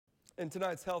In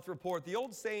tonight's health report, the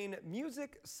old saying,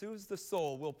 music soothes the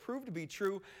soul, will prove to be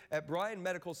true at Bryan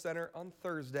Medical Center on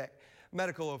Thursday.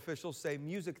 Medical officials say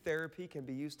music therapy can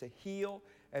be used to heal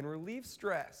and relieve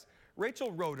stress.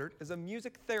 Rachel Rodert is a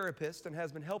music therapist and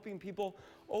has been helping people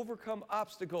overcome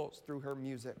obstacles through her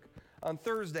music. On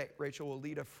Thursday, Rachel will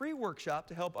lead a free workshop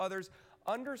to help others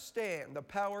understand the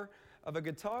power of a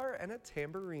guitar and a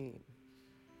tambourine.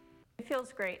 It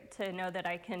feels great to know that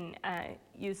I can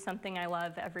use something I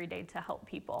love every day to help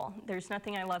people. There's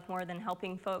nothing I love more than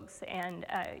helping folks and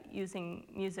using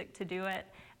music to do it.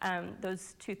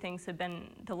 Those two things have been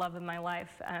the love of my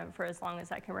life for as long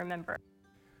as I can remember.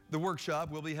 The workshop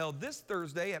will be held this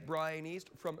Thursday at Bryan East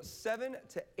from 7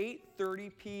 to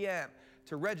 8:30 p.m.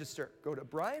 To register, go to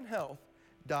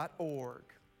bryanhealth.org.